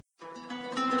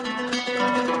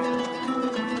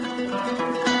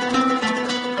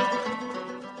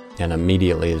and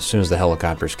immediately, as soon as the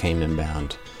helicopters came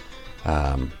inbound,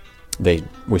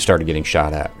 we started getting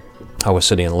shot at. I was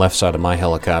sitting on the left side of my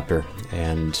helicopter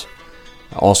and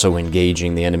also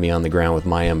engaging the enemy on the ground with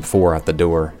my M4 out the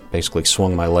door. Basically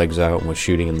swung my legs out and was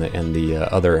shooting, and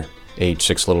the other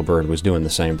AH-6 Little Bird was doing the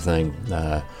same thing.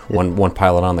 One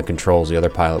pilot on the controls, the other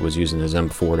pilot was using his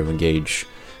M4 to engage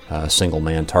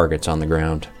single-man targets on the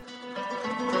ground.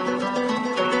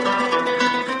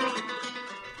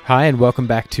 Hi, and welcome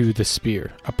back to The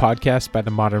Spear, a podcast by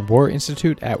the Modern War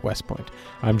Institute at West Point.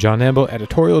 I'm John Amble,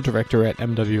 editorial director at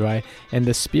MWI, and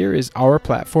The Spear is our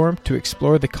platform to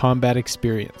explore the combat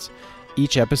experience.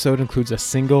 Each episode includes a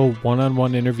single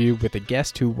one-on-one interview with a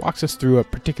guest who walks us through a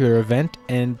particular event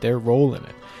and their role in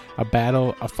it. A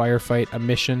battle, a firefight, a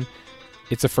mission.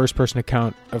 It's a first-person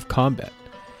account of combat.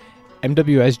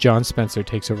 MWI's John Spencer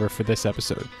takes over for this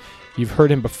episode. You've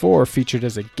heard him before featured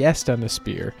as a guest on The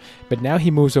Spear, but now he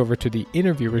moves over to the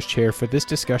interviewer's chair for this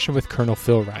discussion with Colonel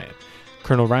Phil Ryan.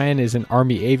 Colonel Ryan is an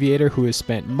Army aviator who has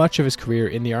spent much of his career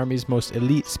in the Army's most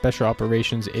elite Special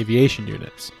Operations Aviation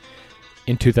units.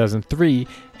 In 2003,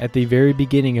 at the very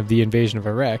beginning of the invasion of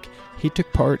Iraq, he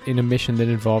took part in a mission that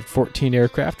involved 14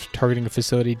 aircraft targeting a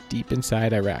facility deep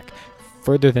inside Iraq,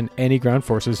 further than any ground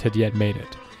forces had yet made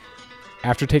it.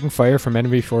 After taking fire from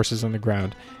enemy forces on the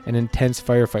ground, an intense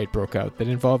firefight broke out that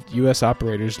involved U.S.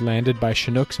 operators landed by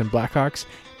Chinooks and Blackhawks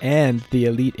and the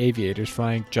elite aviators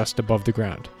flying just above the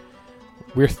ground.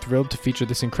 We're thrilled to feature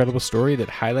this incredible story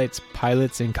that highlights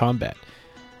pilots in combat.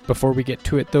 Before we get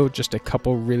to it, though, just a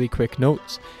couple really quick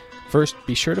notes. First,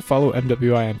 be sure to follow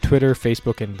MWI on Twitter,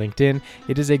 Facebook, and LinkedIn.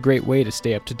 It is a great way to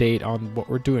stay up to date on what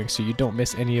we're doing so you don't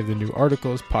miss any of the new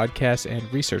articles, podcasts,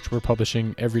 and research we're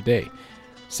publishing every day.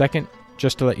 Second,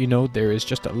 just to let you know, there is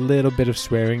just a little bit of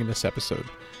swearing in this episode.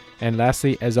 And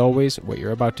lastly, as always, what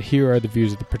you're about to hear are the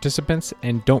views of the participants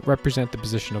and don't represent the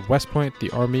position of West Point,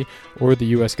 the Army, or the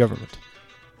U.S. government.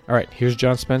 All right, here's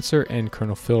John Spencer and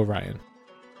Colonel Phil Ryan.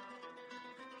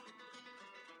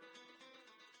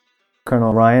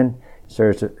 Colonel Ryan,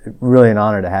 sir, it's really an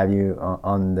honor to have you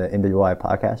on the MWI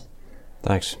podcast.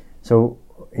 Thanks. So,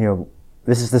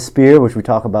 this is The Spear, which we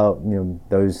talk about,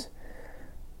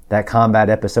 that combat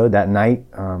episode that night.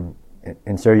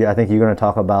 And sir, I think you're going to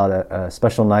talk about a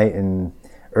special night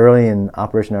early in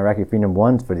Operation Iraqi Freedom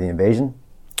 1 for the invasion.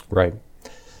 Right.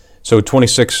 So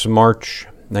 26 March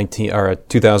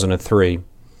 2003,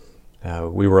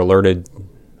 we were alerted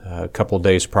a couple of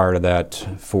days prior to that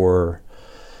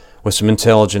with some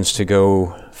intelligence to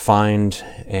go find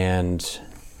and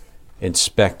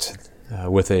inspect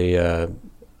with a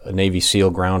Navy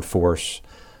SEAL ground force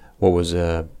what was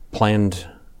planned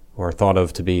or thought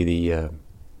of to be the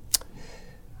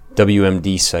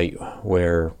WMD site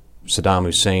where Saddam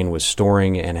Hussein was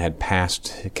storing and had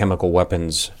passed chemical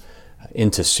weapons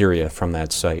into Syria from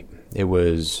that site. It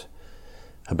was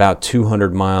about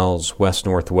 200 miles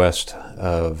west-northwest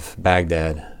of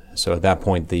Baghdad. So at that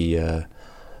point, the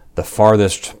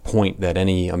farthest point that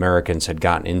any Americans had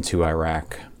gotten into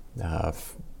Iraq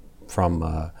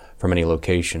from any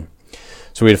location.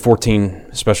 So we had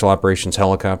 14 Special Operations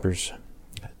helicopters,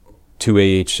 2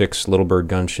 AH-6 Little Bird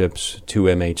gunships, 2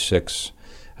 MH-6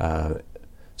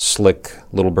 slick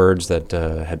Little Birds that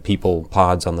had people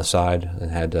pods on the side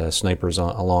and had snipers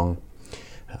along,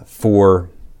 4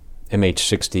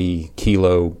 MH-60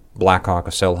 Kilo Blackhawk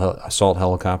assault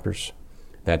helicopters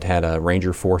that had a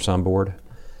Ranger force on board,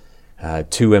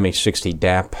 2 MH-60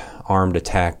 DAP armed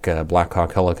attack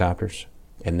Blackhawk helicopters,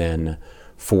 and then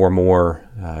 4 more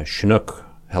Chinook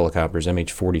helicopters,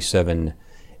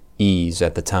 MH-47Es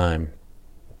at the time,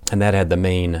 and that had the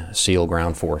main SEAL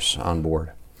ground force on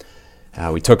board.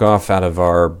 We took off out of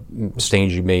our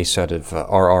staging base out of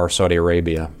RR, Saudi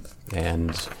Arabia, and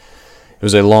it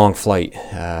was a long flight,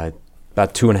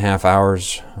 about 2.5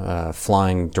 hours,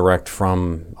 flying direct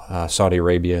from Saudi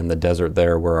Arabia in the desert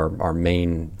there where our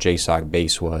main JSOC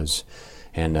base was,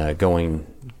 and going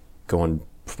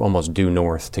almost due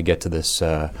north to get to this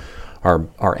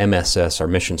our MSS, our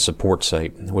mission support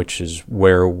site, which is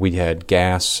where we had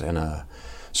gas and a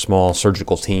small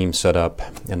surgical team set up,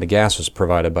 and the gas was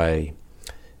provided by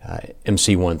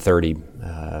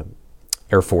MC-130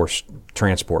 Air Force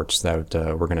transports that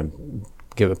were going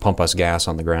to pump us gas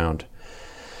on the ground.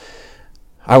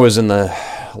 I was in the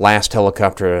last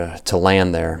helicopter to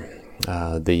land there.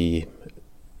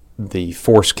 The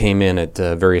force came in at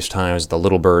various times. The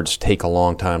Little Birds take a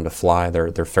long time to fly.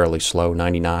 They're fairly slow,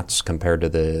 90 knots compared to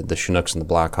the Chinooks and the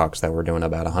Blackhawks that were doing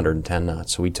about 110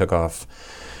 knots. So we took off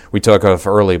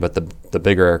early, but the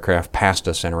bigger aircraft passed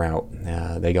us en route.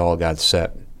 They all got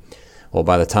set. Well,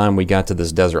 by the time we got to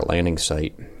this desert landing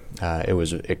site, It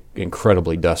was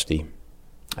incredibly dusty,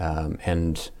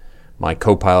 and my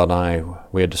co-pilot and I,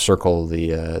 we had to circle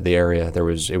the area. It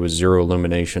was zero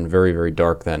illumination, very, very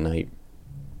dark that night,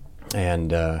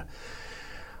 and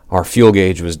our fuel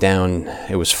gauge was down.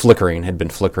 It was flickering, had been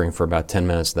flickering for about 10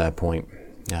 minutes at that point,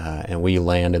 and we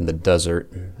land in the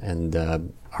desert, and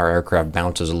our aircraft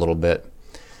bounces a little bit,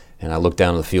 and I looked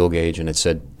down at the fuel gauge, and it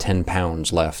said 10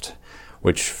 pounds left,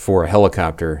 which for a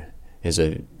helicopter is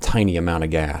a tiny amount of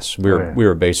gas. We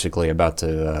were basically about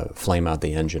to flame out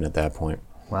the engine at that point.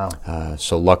 Wow.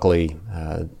 So luckily,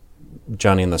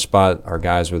 Johnny on the spot, our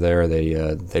guys were there.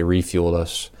 They refueled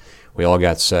us. We all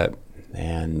got set,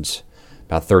 and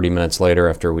about 30 minutes later,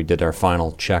 after we did our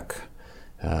final check,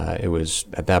 it was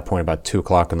at that point about 2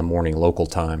 o'clock in the morning local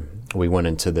time. We went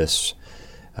into this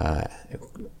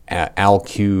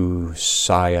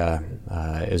Al-Q-Saya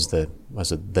is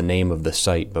the name of the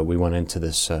site, but we went into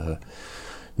this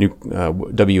new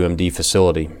WMD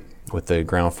facility with the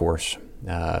ground force.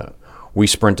 We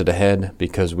sprinted ahead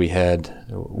because we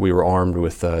were armed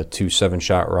with 2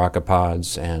 7-shot rocket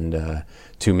pods and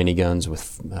 2 miniguns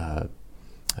with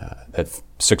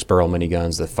 6-barrel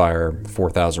miniguns that fire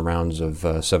 4,000 rounds of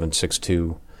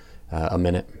 7.62 a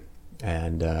minute,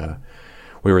 and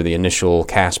we were the initial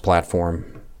cast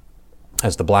platform.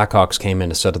 As the Blackhawks came in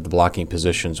to set up the blocking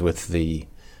positions with the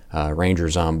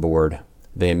Rangers on board,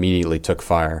 they immediately took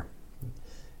fire.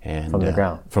 And, from the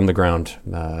ground? From the ground.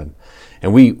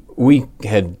 And we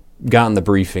had gotten the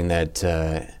briefing that,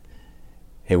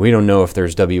 hey, we don't know if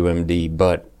there's WMD,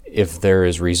 but if there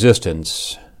is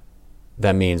resistance,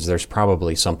 that means there's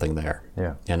probably something there.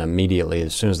 Yeah. And immediately,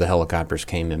 as soon as the helicopters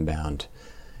came inbound,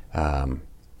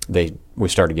 we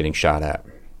started getting shot at.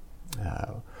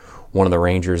 One of the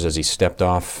Rangers, as he stepped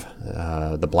off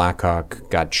the Blackhawk,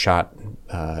 got shot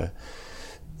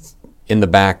in the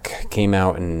back, came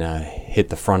out and hit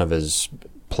the front of his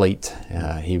plate.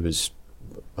 He was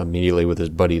immediately with his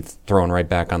buddy thrown right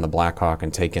back on the Blackhawk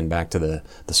and taken back to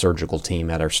the surgical team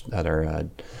at our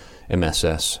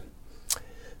MSS.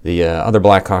 The other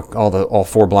Blackhawk, all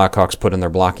 4 Blackhawks put in their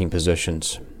blocking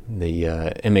positions. The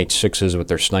MH6s with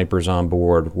their snipers on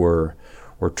board were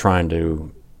trying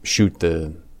to shoot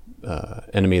the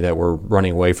enemy that were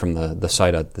running away from the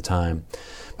site at the time.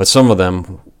 But some of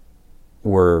them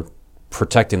were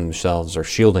protecting themselves or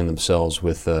shielding themselves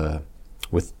with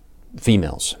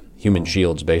females, human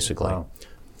shields, basically. Wow.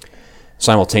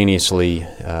 Simultaneously,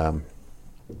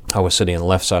 I was sitting on the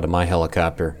left side of my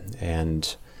helicopter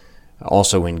and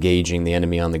also engaging the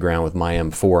enemy on the ground with my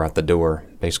M4 out the door.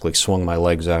 Basically swung my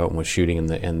legs out and was shooting,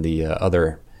 and the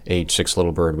other H-6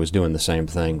 Little Bird was doing the same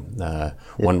thing.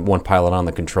 One pilot on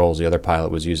the controls, the other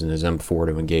pilot was using his M4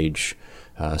 to engage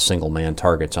single-man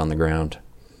targets on the ground.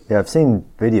 Yeah, I've seen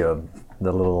video of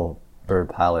the Little Bird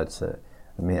pilots.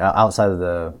 Outside of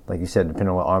the, like you said, depending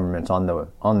on what armament's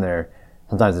on there,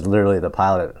 sometimes it's literally the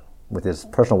pilot with his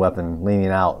personal weapon leaning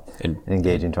out and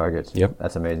engaging targets. Yep,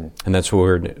 that's amazing. And that's what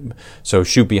we're so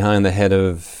shoot behind the head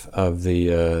of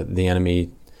the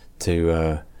enemy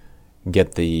to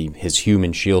get his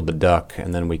human shield to duck,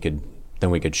 and then we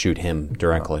could shoot him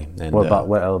directly. And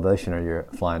what elevation are you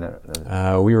flying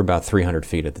at? We were about 300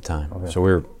 feet at the time, okay. So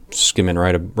we were skimming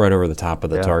right over the top of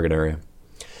the target area.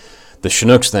 The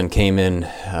Chinooks then came in,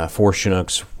 4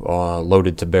 Chinooks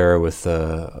loaded to bear with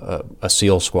a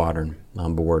SEAL squadron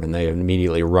on board, and they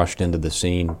immediately rushed into the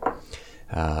scene.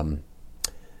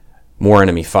 More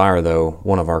enemy fire, though.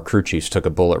 One of our crew chiefs took a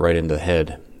bullet right into the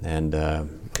head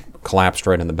and collapsed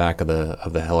right in the back of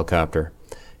the helicopter.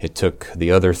 It took the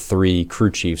other 3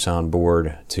 crew chiefs on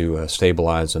board to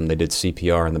stabilize him. They did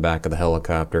CPR in the back of the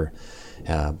helicopter,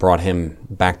 brought him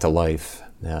back to life.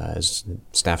 As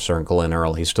Staff Sergeant Glenn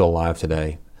Earl, he's still alive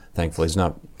today. Thankfully, he's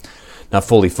not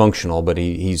fully functional, but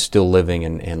he's still living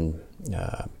and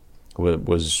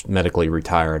was medically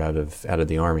retired out of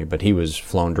the Army. But he was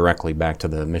flown directly back to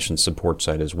the mission support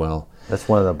site as well. That's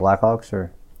one of the Blackhawks,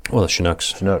 or? Well, the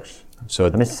Chinooks. Chinooks. So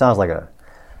it sounds like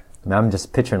I'm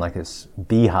just picturing like this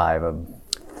beehive of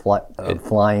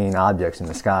flying objects in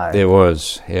the sky. It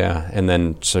was, yeah. And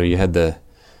then so you had the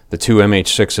 2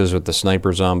 MH6s with the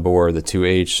snipers on board, the 2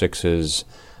 AH6s,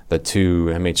 the 2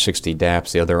 MH60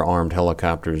 DAPs, the other armed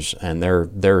helicopters, and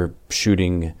they're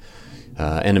shooting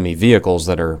enemy vehicles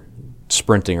that are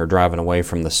sprinting or driving away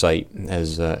from the site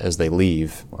as they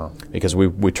leave. Wow. Because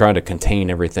we tried to contain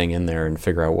everything in there and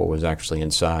figure out what was actually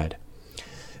inside.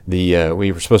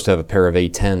 We were supposed to have a pair of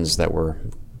A-10s that were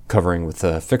covering with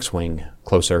fixed wing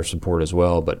close air support as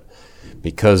well, but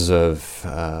because of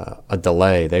a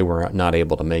delay, they were not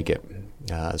able to make it.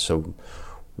 So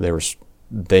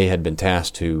they had been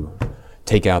tasked to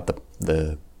take out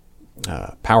the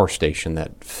power station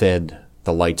that fed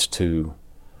the lights to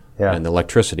and the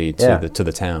electricity to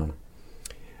the town.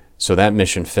 So that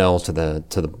mission fell to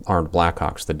the Armed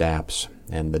Blackhawks, the DAPS,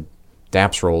 and the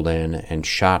DAPS rolled in and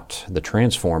shot the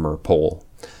transformer pole.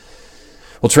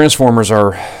 Well, transformers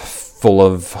are full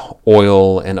of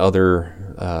oil and other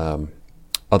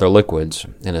liquids,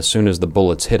 and as soon as the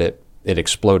bullets hit it, it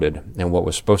exploded. And what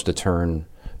was supposed to turn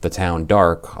the town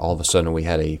dark, all of a sudden we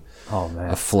had a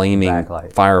flaming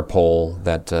backlight fire pole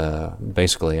that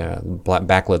basically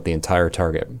backlit the entire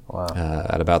target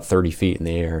at about 30 feet in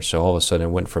the air. So all of a sudden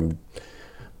it went from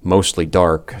mostly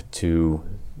dark to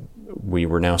we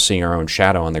were now seeing our own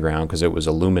shadow on the ground because it was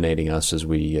illuminating us as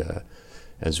we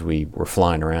were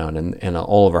flying around, and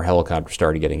all of our helicopters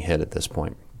started getting hit at this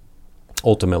point.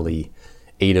 Ultimately,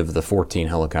 8 of the 14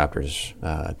 helicopters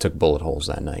took bullet holes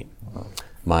that night. Wow.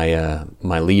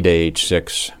 My lead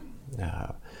AH-6,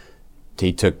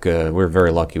 he took. We were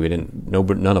very lucky.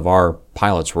 None of our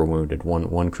pilots were wounded.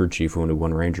 One crew chief wounded,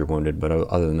 one ranger wounded, but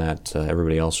other than that,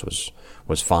 everybody else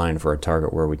was fine for a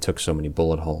target where we took so many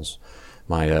bullet holes.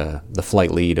 The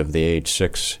flight lead of the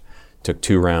AH-6 took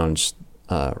 2 rounds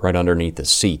right underneath the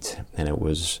seat, and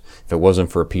if it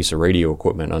wasn't for a piece of radio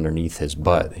equipment underneath his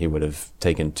butt, he would have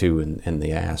taken 2 in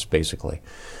the ass, basically.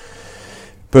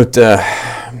 But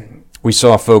we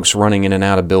saw folks running in and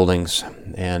out of buildings,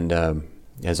 and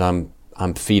as I'm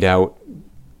feet out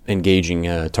engaging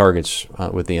targets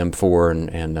with the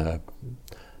M4 and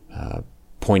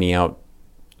pointing out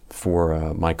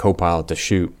for my co-pilot to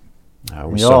shoot.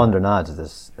 You're all under nods at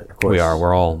this, of course. We are.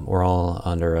 We're all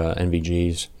under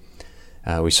NVGs.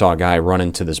 We saw a guy run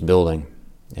into this building,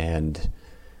 and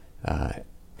had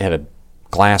a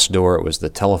glass door. It was the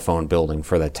telephone building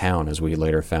for the town, as we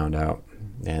later found out.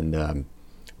 And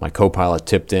my co-pilot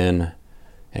tipped in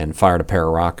and fired a pair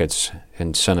of rockets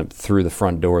and sent it through the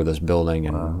front door of this building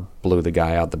and blew the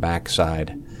guy out the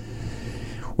backside.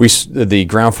 The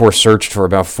ground force searched for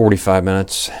about 45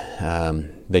 minutes.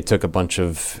 They took a bunch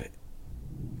of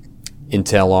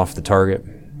intel off the target,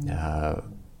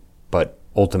 but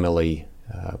ultimately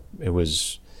it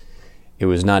was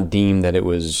not deemed that it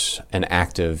was an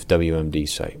active WMD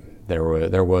site.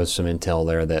 There was some intel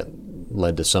there that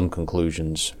led to some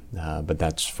conclusions, but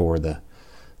that's for the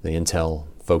intel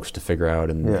folks to figure out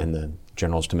and the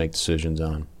generals to make decisions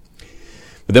on.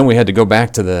 But then we had to go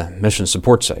back to the mission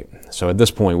support site. So at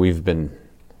this point we've been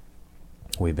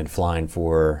flying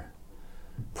for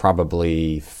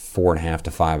probably 4.5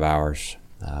 to 5 hours.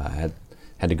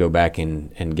 Had to go back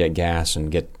and get gas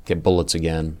and get bullets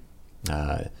again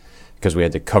because we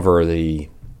had to cover the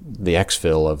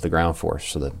exfil of the ground force.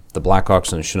 So the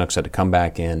Blackhawks and the Chinooks had to come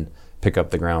back in, pick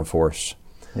up the ground force.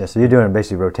 Yeah, so you're doing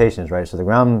basically rotations, right? So the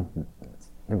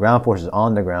ground force is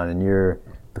on the ground, and you're,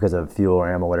 because of fuel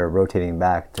or ammo, whatever, rotating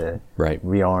back to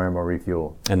rearm or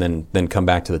refuel. And then come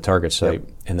back to the target site. Yep.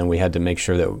 And then we had to make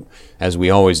sure that, as we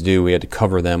always do, we had to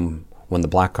cover them. When the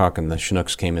Black Hawk and the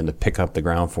Chinooks came in to pick up the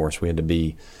ground force, we had to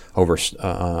be over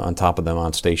on top of them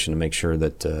on station to make sure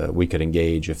that we could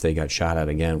engage if they got shot at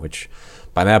again, which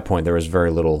by that point there was very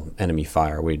little enemy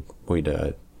fire. We'd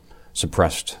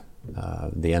suppressed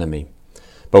the enemy,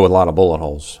 but with a lot of bullet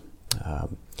holes.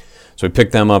 So we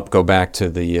picked them up, go back to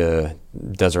the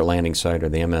desert landing site, or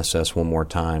the MSS, one more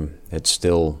time. It's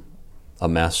still a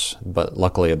mess, but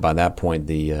luckily by that point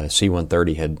the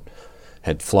C-130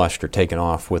 had flushed or taken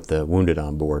off with the wounded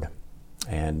on board,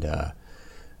 and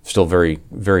still very,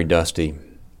 very dusty.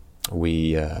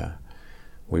 We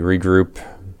regroup,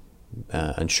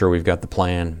 ensure we've got the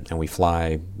plan, and we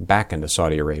fly back into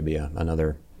Saudi Arabia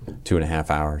another 2.5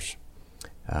 hours.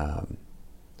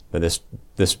 But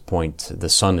this point, the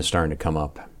sun is starting to come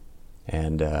up,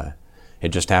 and it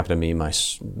just happened to me.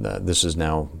 This is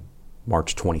now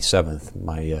March 27th.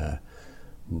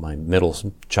 My middle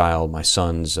child, my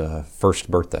son's first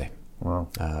birthday,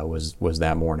 was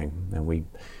that morning, and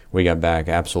we got back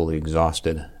absolutely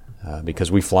exhausted because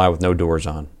we fly with no doors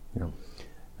on.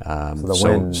 Yeah.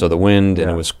 So the wind, and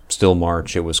it was still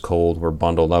March. It was cold. We're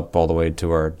bundled up all the way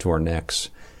to our necks.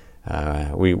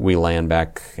 We land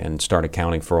back and start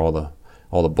accounting for all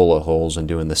the bullet holes and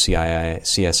doing the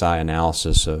CSI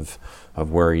analysis of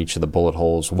where each of the bullet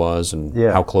holes was and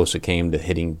how close it came to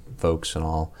hitting folks and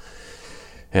all.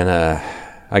 And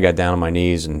I got down on my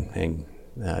knees and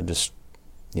just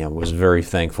was very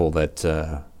thankful that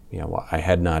I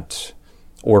had not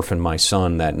orphaned my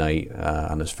son that night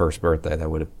on his first birthday.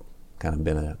 That would have kind of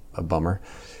been a bummer.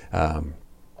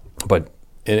 But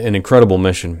an incredible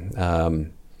mission.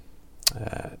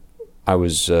 I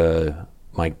was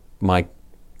my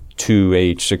 2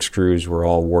 AH-6 crews were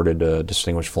all awarded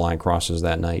Distinguished Flying Crosses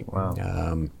that night.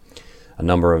 Wow. a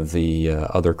number of the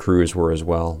other crews were as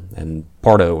well. And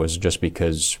part of it was just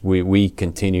because we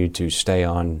continued to stay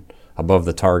on above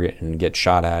the target and get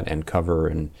shot at and cover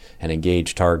and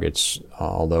engage targets,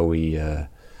 although the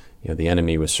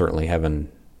enemy was certainly having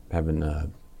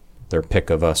their pick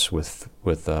of us with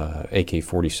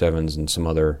AK-47s and some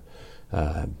other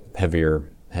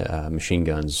heavier machine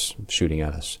guns shooting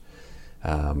at us.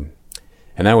 And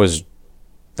that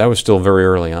was still very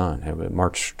early on,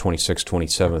 March 26th,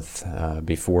 27th,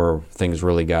 before things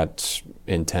really got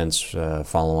intense,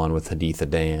 follow on with Haditha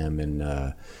Dam and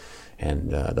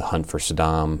the hunt for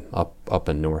Saddam up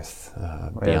in north.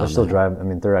 They're still driving. I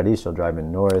mean, Third ID is still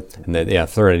driving north. And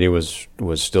Third ID was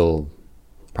still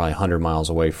probably 100 miles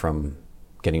away from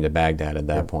getting to Baghdad at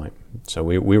that point. So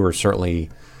we were certainly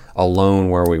alone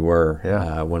where we were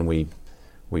when we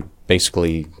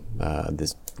basically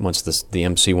once the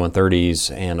MC-130s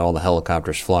and all the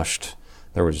helicopters flushed,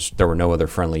 there were no other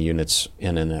friendly units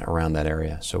in and around that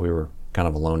area. So we were kind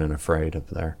of alone and afraid up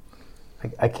there.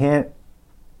 I can't.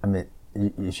 I mean,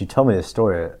 as you told me this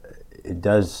story, it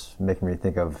does make me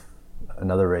think of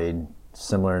another raid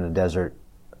similar in the desert,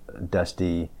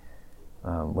 dusty,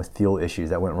 with fuel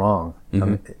issues that went wrong.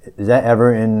 Is that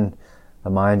ever in the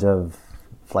minds of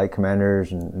flight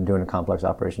commanders and doing a complex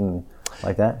operation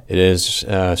like that? It is.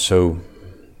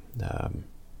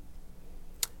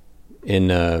 In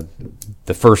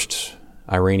the first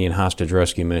Iranian hostage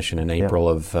rescue mission in April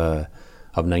of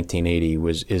 1980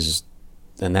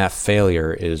 and that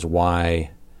failure is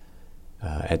why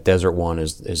at Desert One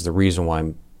is the reason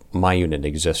why my unit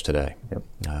exists today.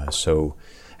 So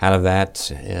out of that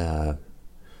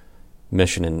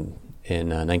mission in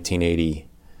 1980,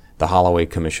 the Holloway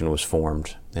Commission was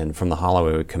formed, and from the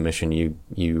Holloway Commission,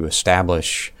 you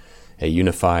establish a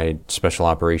unified Special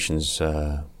Operations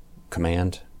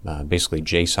Command. Basically,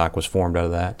 JSOC was formed out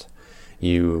of that.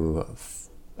 You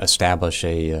establish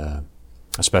a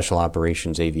Special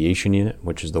Operations Aviation Unit,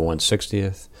 which is the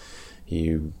 160th.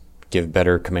 You give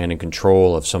better command and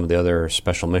control of some of the other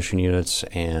special mission units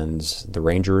and the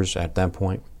Rangers at that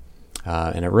point.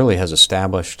 And it really has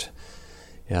established,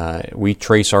 we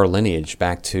trace our lineage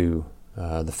back to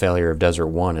the failure of Desert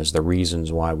One as the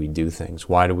reasons why we do things.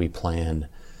 Why do we plan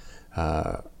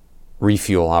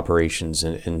refuel operations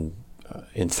in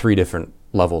three different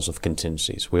levels of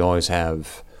contingencies? We always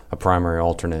have a primary,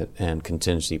 alternate, and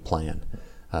contingency plan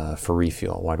for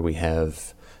refuel. Why do we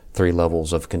have three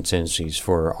levels of contingencies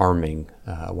for arming?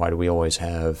 Why do we always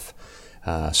have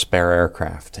spare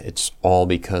aircraft? It's all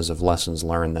because of lessons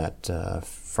learned that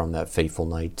from that fateful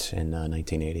night in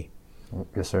 1980.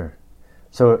 Yes, sir.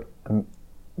 So,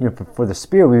 for the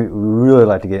Spear, we really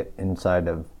like to get inside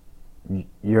of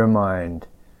your mind,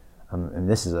 and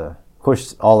this is of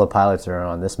course, all the pilots that are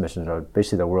on this mission are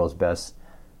basically the world's best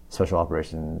special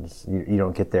operations. You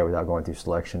don't get there without going through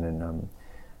selection, and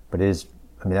but it is.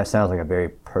 I mean, that sounds like a very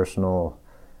personal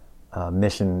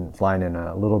mission, flying in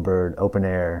a Little Bird open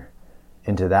air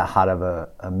into that hot of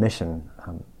a mission.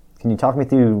 Can you talk me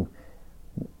through,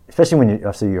 especially when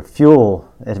your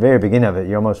fuel at the very beginning of it,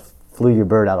 you almost flew your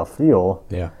bird out of fuel.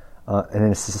 Yeah.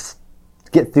 And then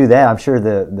get through that. I'm sure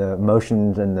the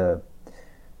emotions and the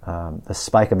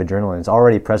spike of adrenaline is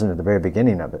already present at the very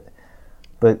beginning of it.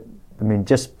 But I mean,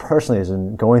 just personally, as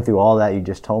in going through all that you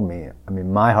just told me, I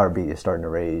mean, my heartbeat is starting to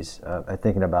raise.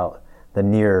 Thinking about the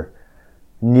near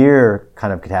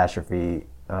kind of catastrophe.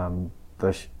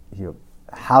 But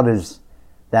how does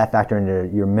that factor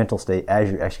into your mental state as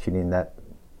you're executing that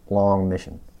long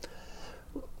mission?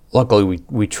 Luckily,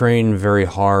 we train very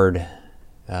hard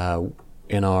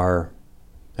in our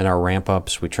ramp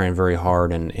ups. We train very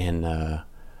hard in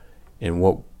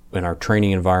our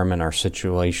training environment, our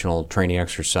situational training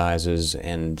exercises,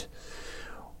 and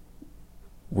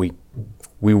we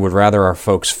would rather our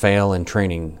folks fail in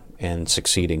training and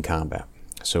succeed in combat.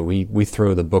 So we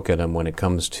throw the book at them when it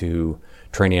comes to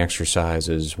training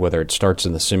exercises, whether it starts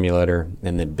in the simulator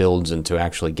and then builds into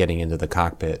actually getting into the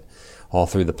cockpit, all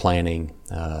through the planning,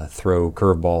 throw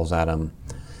curveballs at them.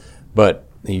 But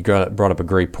you brought up a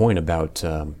great point about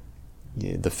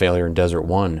the failure in Desert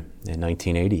One in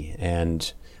 1980,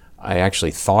 and I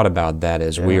actually thought about that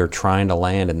as we were trying to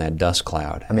land in that dust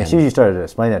cloud. I mean, as soon as you started to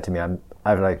explain that to me, I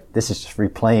was like, this is just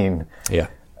replaying. Yeah.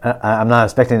 I'm not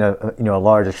expecting a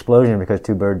large explosion because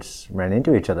two birds ran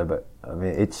into each other, but I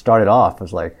mean, it started off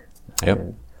as like.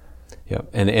 Yep. Yep.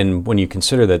 And when you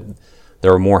consider that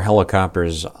there were more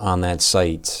helicopters on that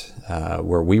site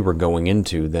where we were going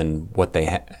into than what they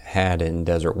had in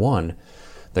Desert One,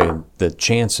 the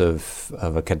chance of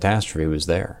a catastrophe was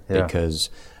there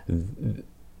because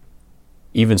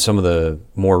even some of the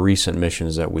more recent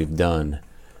missions that we've done,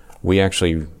 we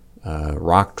actually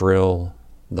rock drill,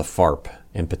 the FARP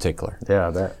in particular. Yeah,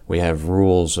 I bet. We have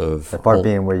rules of... The part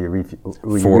being where you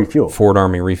refuel. Forward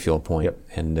Army refuel point. Yep.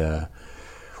 And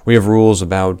we have rules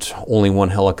about only one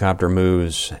helicopter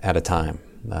moves at a time,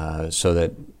 so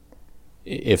that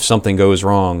if something goes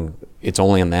wrong, it's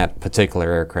only in that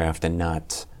particular aircraft and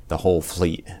not the whole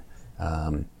fleet.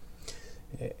 And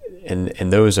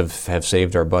those have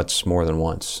saved our butts more than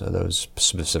once, those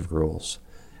specific rules.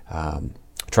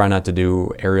 Try not to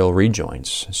do aerial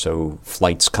rejoins, so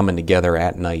flights coming together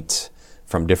at night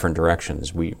from different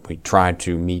directions. We try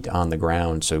to meet on the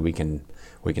ground so we can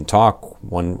talk.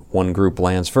 One group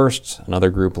lands first, another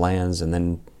group lands, and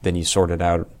then you sort it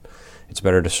out. It's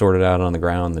better to sort it out on the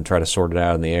ground than try to sort it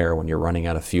out in the air when you're running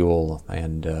out of fuel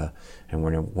and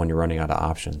when you're running out of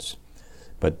options.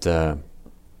 But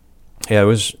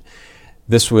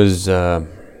this was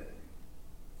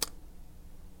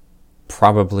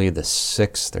probably the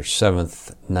 6th or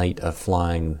 7th night of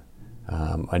flying.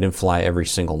 I didn't fly every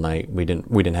single night. We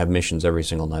didn't have missions every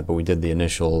single night, but we did the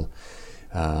initial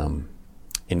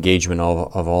engagement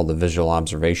of all the visual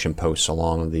observation posts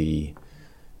along the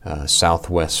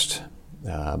southwest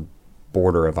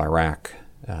border of Iraq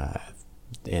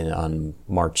on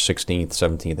March 16th,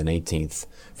 17th, and 18th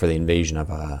for the invasion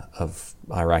of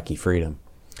Iraqi freedom.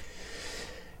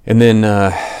 And then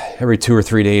every 2 or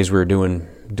 3 days we were doing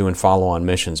follow-on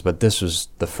missions, but this was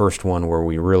the first one where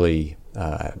we really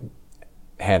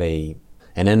had an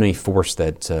enemy force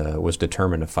that was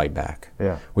determined to fight back.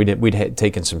 Yeah. We'd had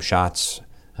taken some shots,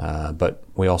 but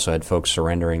we also had folks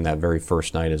surrendering that very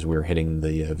first night as we were hitting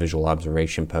the visual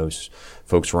observation posts,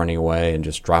 folks running away and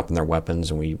just dropping their weapons,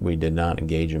 and we did not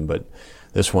engage them. But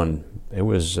this one, it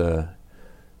was no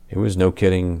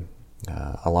kidding,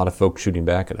 a lot of folks shooting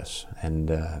back at us.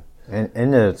 And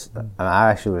I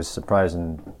actually was surprised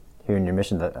in hearing your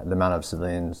mission that the amount of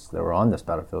civilians that were on this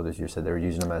battlefield, as you said, they were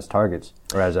using them as targets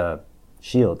or as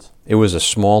shields. It was a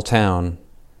small town,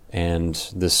 and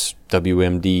this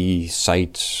WMD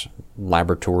site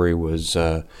laboratory was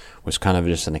kind of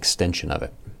just an extension of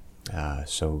it.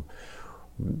 So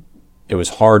it was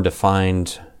hard to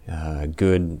find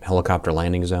good helicopter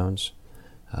landing zones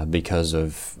because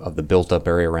of the built-up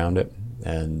area around it.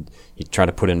 And you try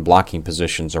to put in blocking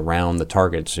positions around the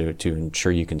target to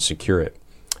ensure you can secure it.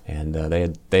 And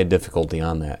they had difficulty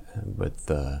on that with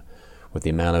the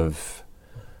amount of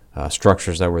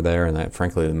structures that were there, and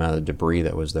frankly the amount of debris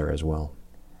that was there as well.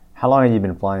 How long had you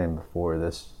been flying before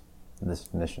this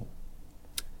mission?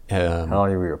 How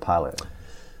long were you a pilot?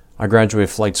 I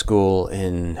graduated flight school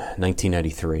in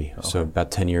 1993, okay. So about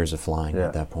 10 years of flying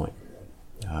at that point.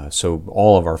 So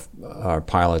all of our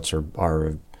pilots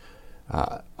are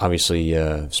obviously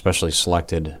specially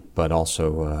selected, but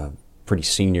also pretty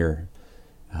senior.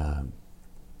 I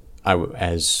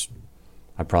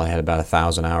probably had about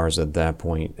 1,000 hours at that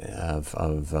point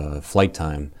of flight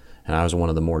time, and I was one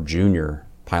of the more junior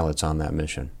pilots on that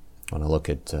mission. When I look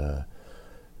at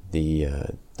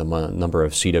the number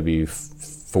of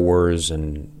CW4s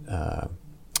and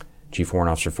Chief Warrant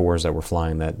Officer 4s that were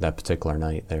flying that particular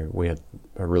night, we had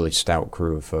a really stout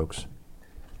crew of folks.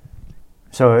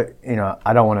 So,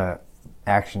 I don't want to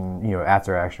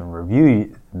after action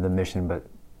review the mission, but,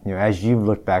 as you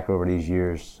look back over these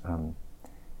years,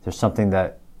 there's something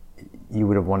that you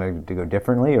would have wanted to go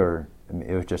differently, or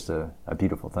it was just a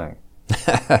beautiful thing?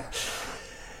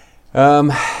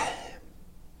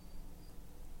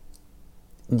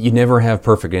 You never have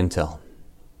perfect intel.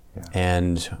 Yeah.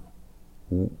 And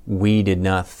we did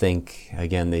not think,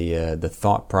 again, the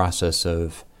thought process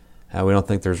of we don't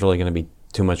think there's really going to be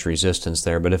too much resistance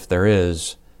there, but if there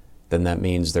is, then that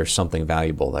means there's something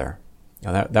valuable there.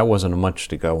 Now that wasn't much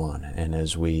to go on, and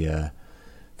as we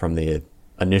from the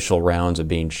initial rounds of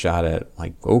being shot at,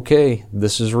 like, okay,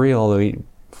 this is real.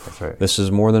 That's right. This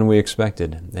is more than we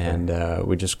expected, and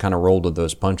we just kind of rolled with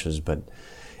those punches. But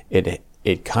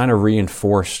it kind of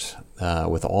reinforced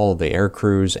with all of the air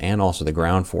crews and also the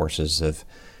ground forces of,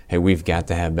 hey, we've got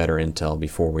to have better intel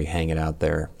before we hang it out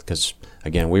there, because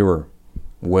again, we were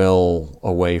well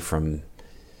away from.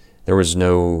 There was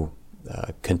no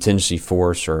contingency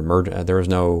force or there was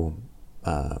no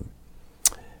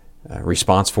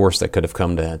response force that could have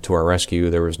come to our rescue.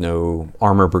 There was no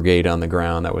armor brigade on the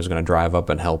ground that was going to drive up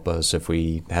and help us if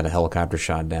we had a helicopter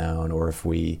shot down, or if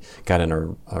we got in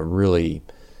a really,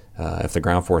 if the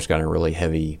ground force got in really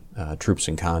heavy troops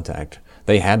in contact.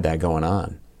 They had that going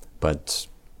on, but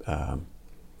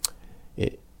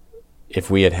if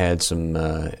we had some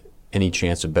any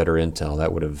chance of better intel,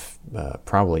 that would have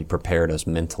probably prepared us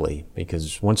mentally,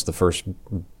 because once the first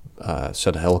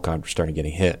set of helicopters started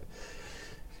getting hit,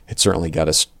 it certainly got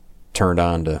us turned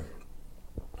on to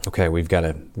okay, we've got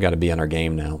to be on our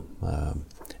game now.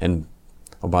 And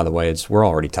oh, by the way, we're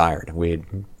already tired.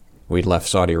 We'd left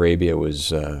Saudi Arabia. It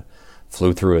was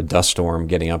flew through a dust storm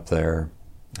getting up there.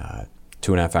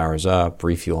 2.5 hours up,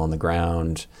 refuel on the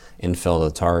ground, infill to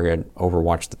the target,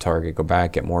 overwatch the target, go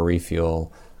back, get more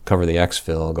refuel, cover the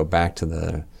exfil, go back to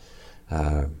the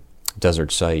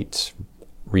desert site,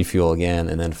 refuel again,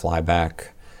 and then fly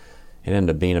back. It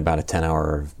ended up being about a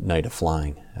 10-hour night of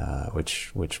flying,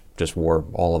 which just wore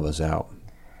all of us out.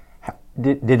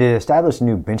 Did it establish a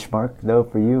new benchmark, though,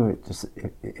 for you? Just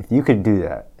if you could do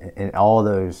that in all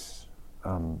those,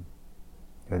 of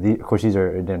course, these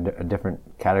are a different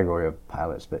category of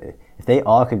pilots, but if they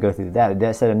all could go through that, did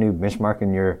that set a new benchmark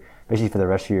in basically for the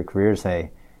rest of your career to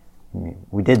say,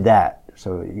 we did that,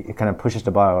 so it kind of pushes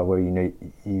the bar where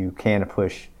you can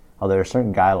push, although there are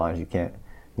certain guidelines you can't,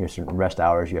 certain rest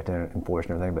hours you have to enforce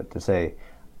and everything, but to say,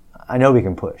 I know we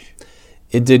can push.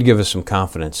 It did give us some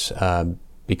confidence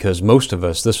because most of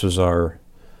us, this was our,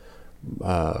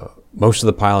 most of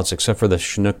the pilots except for the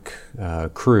Chinook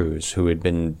crews who had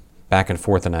been back and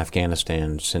forth in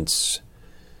Afghanistan since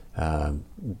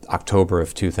October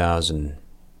of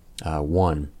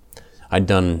 2001. I'd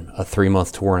done a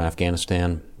 3-month tour in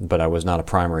Afghanistan, but I was not a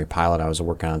primary pilot. I was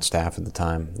working on staff at the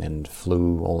time and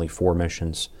flew only 4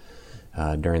 missions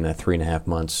during that 3.5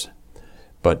 months.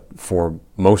 But for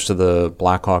most of the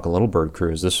Black Hawk and Little Bird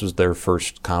crews, this was their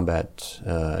first combat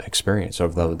experience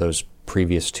of those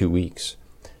previous 2 weeks.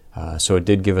 So it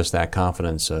did give us that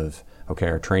confidence of, okay,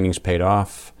 our training's paid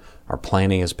off, our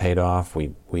planning has paid off.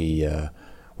 We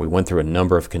went through a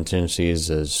number of contingencies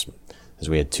as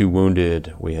we had 2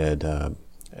 wounded, we had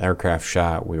aircraft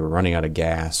shot, we were running out of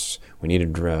gas, we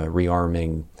needed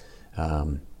rearming.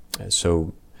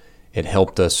 So it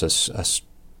helped us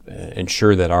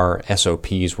ensure that our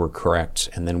SOPs were correct,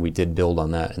 and then we did build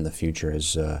on that in the future.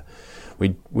 As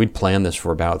we'd planned this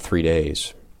for about 3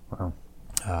 days. Wow.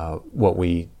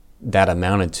 That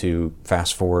amounted to,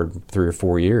 fast forward 3 or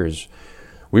 4 years,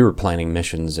 we were planning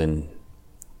missions in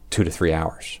 2 to 3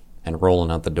 hours and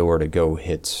rolling out the door to go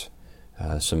hit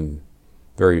some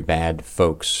very bad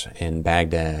folks in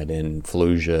Baghdad and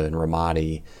Fallujah and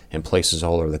Ramadi and places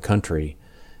all over the country.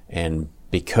 And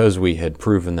because we had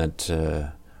proven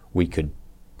that we could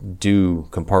do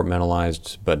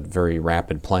compartmentalized but very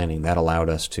rapid planning, that allowed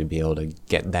us to be able to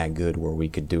get that good where we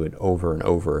could do it over and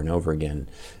over and over again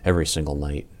every single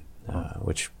night,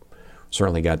 which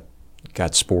certainly got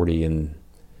sporty in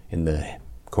the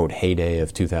quote heyday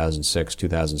of 2006,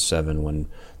 2007 when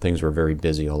things were very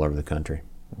busy all over the country.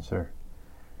 Yes, sir.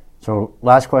 So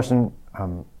last question,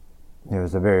 it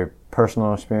was a very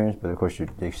personal experience, but of course you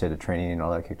said the training and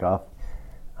all that kicked off.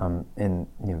 And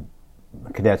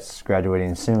cadets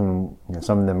graduating soon,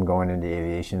 some of them going into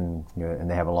aviation, and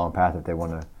they have a long path if they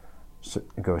want to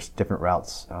go different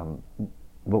routes.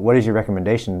 But what is your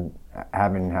recommendation,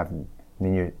 having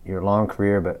your long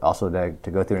career, but also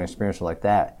to go through an experience like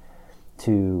that,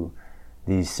 to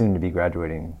these soon-to-be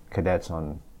graduating cadets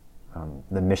on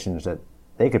the missions that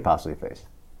they could possibly face?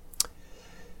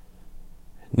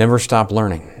 Never stop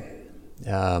learning.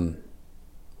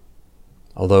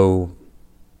 Although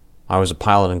I was a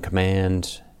pilot in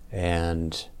command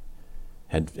and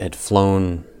had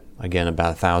flown, again, about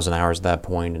 1,000 hours at that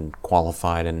point and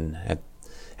qualified, and at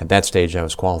that stage I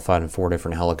was qualified in 4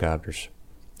 different helicopters.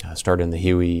 I started in the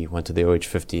Huey, went to the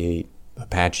OH-58,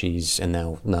 Apaches, and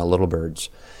now Little Birds.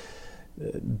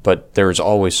 But there's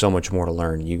always so much more to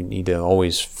learn. You need to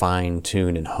always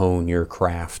fine-tune and hone your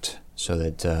craft so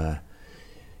that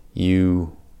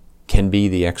you can be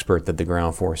the expert that the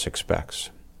ground force expects.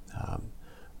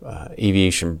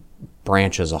 Aviation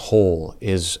branch as a whole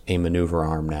is a maneuver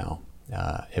arm now.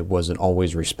 It wasn't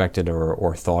always respected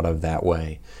or thought of that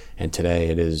way, and today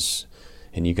it is.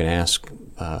 And you can ask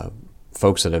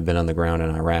folks that have been on the ground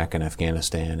in Iraq and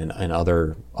Afghanistan and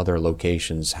other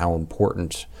locations how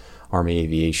important Army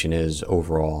aviation is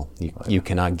overall. You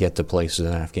cannot get to places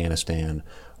in Afghanistan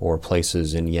or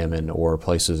places in Yemen or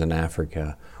places in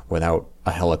Africa without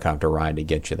a helicopter ride to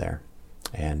get you there.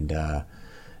 And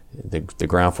the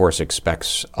ground force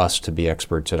expects us to be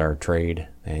experts at our trade,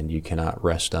 and you cannot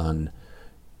rest on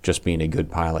just being a good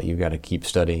pilot. You've got to keep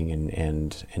studying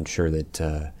and ensure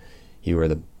that you are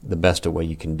the best at what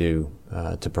you can do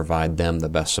to provide them the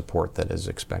best support that is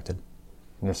expected.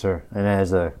 Yes, sir. And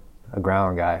as a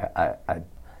ground guy,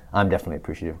 I'm definitely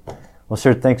appreciative. Well,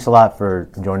 sir, thanks a lot for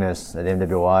joining us at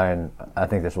MWI, and I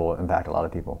think this will impact a lot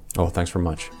of people. Oh, thanks very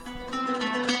much.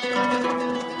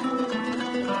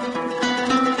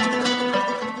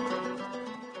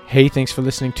 Hey, thanks for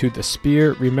listening to The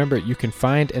Spear. Remember, you can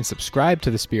find and subscribe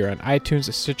to The Spear on iTunes,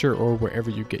 Stitcher, or wherever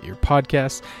you get your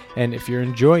podcasts. And if you're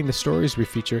enjoying the stories we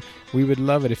feature, we would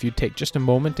love it if you'd take just a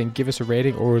moment and give us a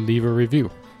rating or leave a review.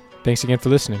 Thanks again for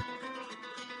listening.